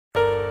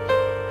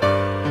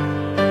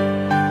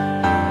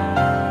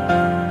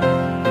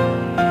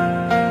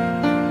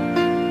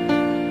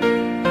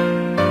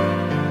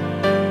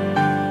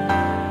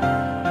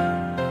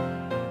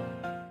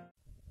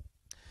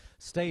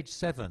Stage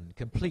 7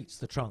 completes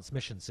the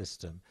transmission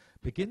system.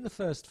 Begin the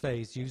first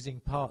phase using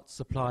parts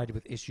supplied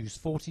with issues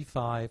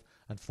 45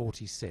 and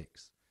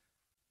 46.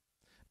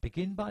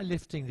 Begin by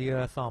lifting the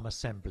earth arm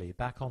assembly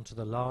back onto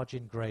the large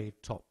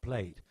engraved top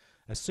plate,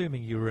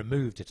 assuming you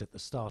removed it at the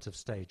start of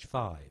stage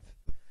 5.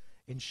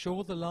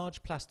 Ensure the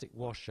large plastic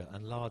washer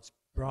and large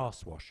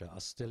brass washer are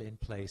still in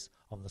place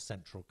on the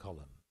central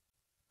column.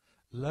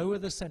 Lower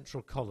the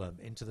central column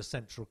into the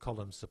central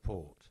column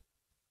support.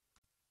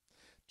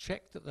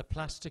 Check that the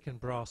plastic and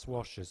brass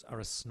washers are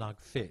a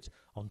snug fit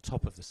on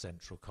top of the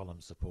central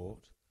column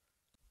support.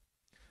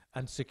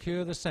 And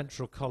secure the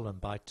central column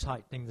by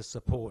tightening the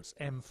support's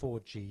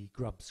M4G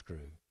grub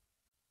screw.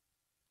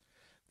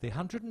 The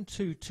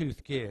 102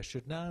 tooth gear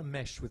should now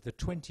mesh with the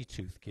 20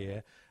 tooth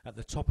gear at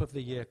the top of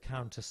the gear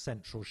counter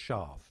central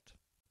shaft.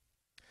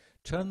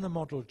 Turn the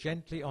model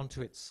gently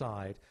onto its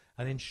side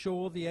and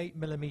ensure the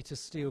 8mm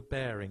steel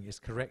bearing is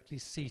correctly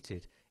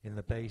seated in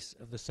the base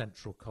of the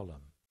central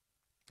column.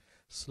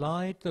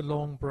 Slide the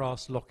long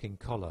brass locking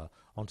collar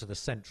onto the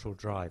central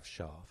drive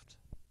shaft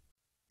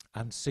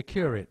and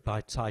secure it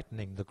by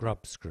tightening the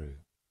grub screw.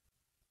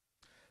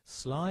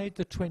 Slide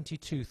the 20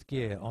 tooth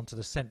gear onto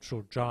the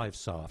central drive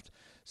shaft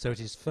so it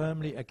is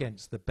firmly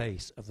against the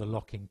base of the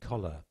locking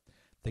collar.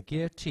 The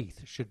gear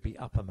teeth should be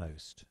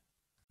uppermost.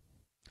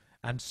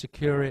 And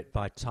secure it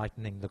by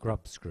tightening the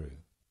grub screw.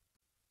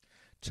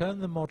 Turn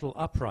the model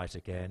upright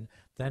again,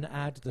 then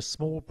add the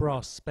small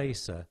brass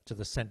spacer to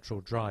the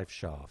central drive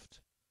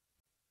shaft.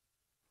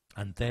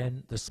 And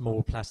then the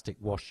small plastic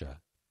washer.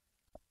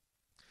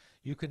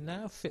 You can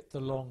now fit the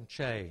long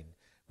chain.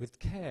 With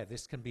care,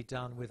 this can be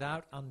done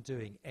without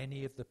undoing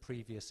any of the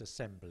previous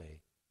assembly.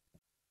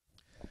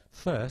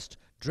 First,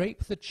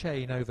 drape the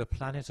chain over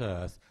planet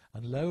Earth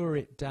and lower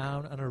it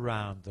down and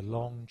around the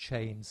long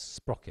chain's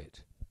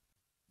sprocket.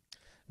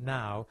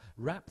 Now,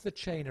 wrap the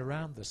chain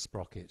around the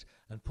sprocket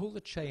and pull the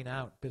chain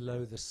out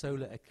below the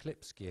solar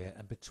eclipse gear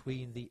and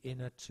between the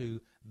inner two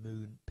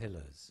moon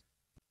pillars.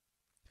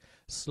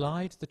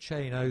 Slide the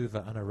chain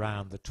over and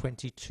around the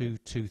 22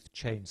 tooth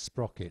chain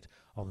sprocket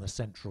on the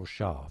central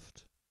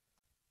shaft.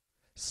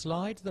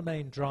 Slide the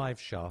main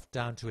drive shaft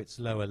down to its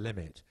lower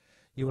limit.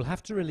 You will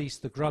have to release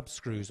the grub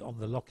screws on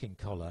the locking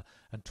collar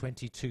and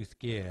 20 tooth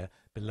gear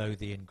below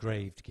the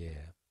engraved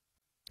gear.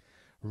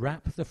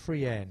 Wrap the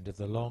free end of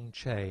the long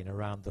chain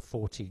around the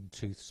 14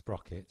 tooth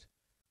sprocket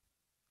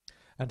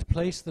and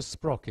place the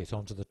sprocket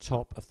onto the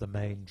top of the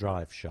main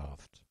drive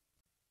shaft.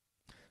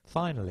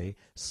 Finally,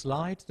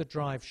 slide the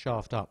drive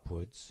shaft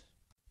upwards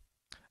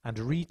and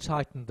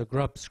retighten the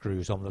grub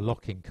screws on the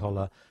locking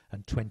collar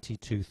and 20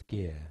 tooth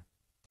gear.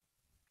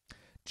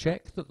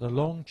 Check that the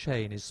long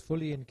chain is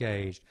fully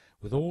engaged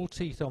with all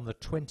teeth on the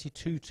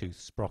 22 tooth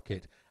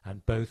sprocket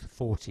and both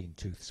 14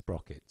 tooth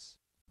sprockets.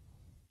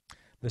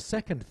 The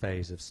second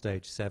phase of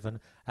stage 7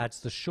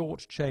 adds the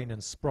short chain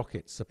and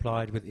sprocket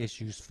supplied with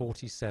issues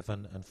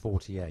 47 and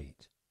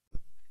 48.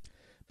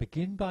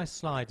 Begin by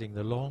sliding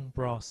the long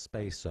brass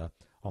spacer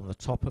on the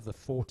top of the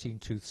 14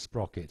 tooth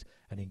sprocket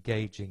and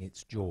engaging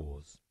its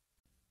jaws.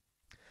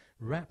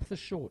 Wrap the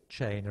short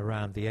chain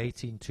around the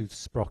 18 tooth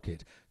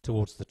sprocket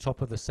towards the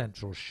top of the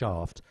central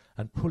shaft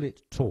and pull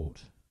it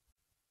taut.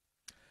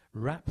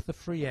 Wrap the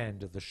free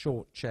end of the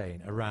short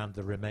chain around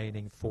the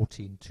remaining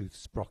 14 tooth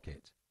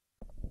sprocket.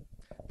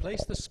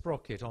 Place the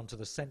sprocket onto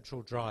the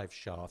central drive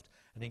shaft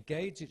and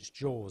engage its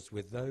jaws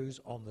with those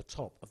on the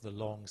top of the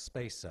long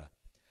spacer.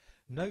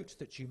 Note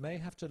that you may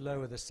have to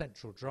lower the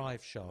central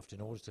drive shaft in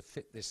order to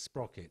fit this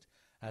sprocket,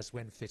 as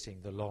when fitting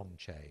the long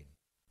chain.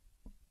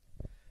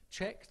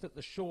 Check that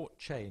the short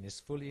chain is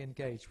fully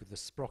engaged with the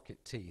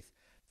sprocket teeth,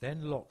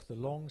 then lock the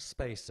long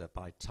spacer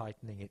by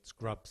tightening its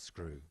grub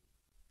screw.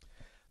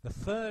 The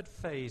third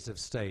phase of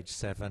stage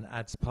 7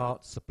 adds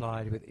parts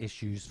supplied with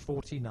issues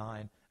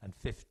 49 and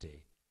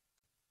 50.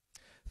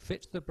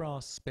 Fit the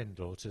brass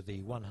spindle to the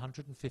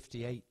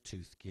 158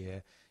 tooth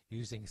gear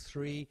using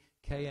 3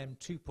 km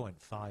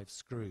 2.5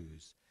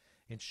 screws.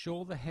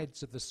 Ensure the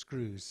heads of the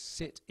screws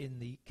sit in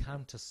the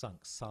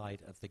countersunk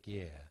side of the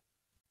gear.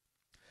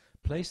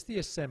 Place the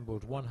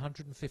assembled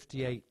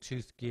 158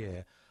 tooth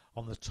gear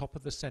on the top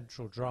of the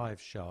central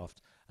drive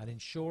shaft and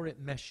ensure it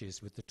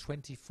meshes with the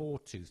 24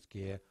 tooth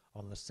gear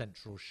on the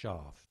central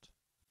shaft.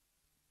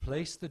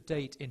 Place the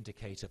date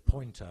indicator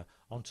pointer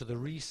onto the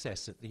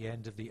recess at the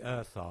end of the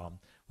earth arm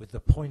with the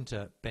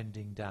pointer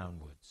bending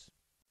downwards,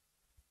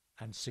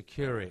 and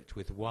secure it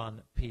with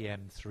one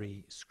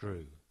PM3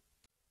 screw.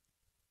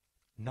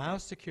 Now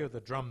secure the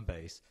drum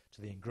base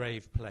to the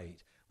engraved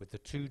plate with the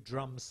two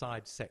drum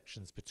side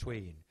sections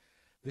between.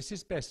 This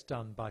is best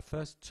done by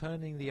first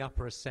turning the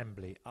upper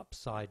assembly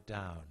upside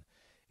down.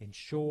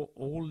 Ensure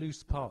all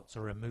loose parts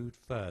are removed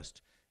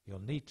first. You'll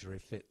need to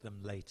refit them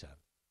later.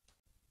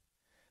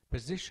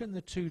 Position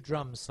the two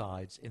drum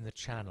sides in the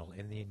channel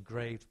in the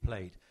engraved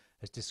plate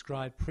as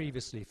described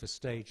previously for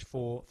stage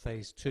 4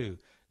 phase 2,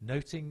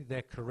 noting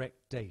their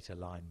correct date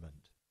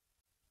alignment.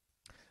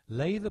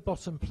 Lay the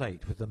bottom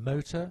plate with the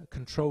motor,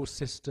 control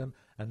system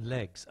and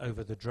legs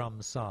over the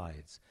drum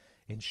sides.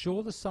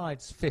 Ensure the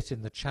sides fit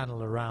in the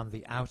channel around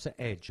the outer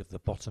edge of the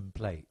bottom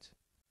plate.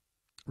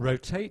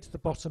 Rotate the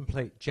bottom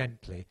plate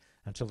gently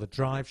until the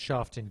drive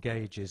shaft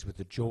engages with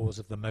the jaws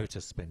of the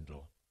motor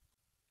spindle.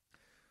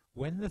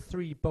 When the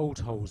 3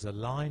 bolt holes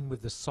align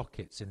with the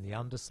sockets in the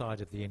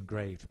underside of the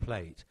engraved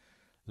plate,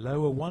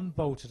 lower 1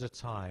 bolt at a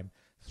time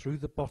through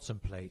the bottom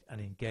plate and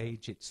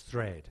engage its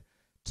thread.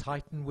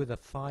 Tighten with a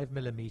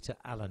 5mm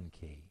Allen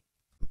key.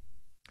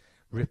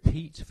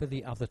 Repeat for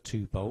the other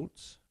 2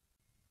 bolts.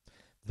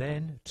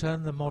 Then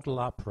turn the model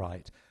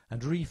upright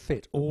and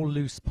refit all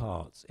loose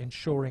parts,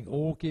 ensuring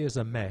all gears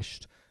are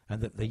meshed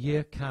and that the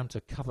year counter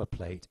cover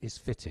plate is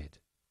fitted.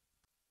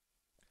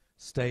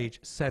 Stage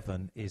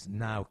 7 is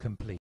now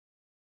complete.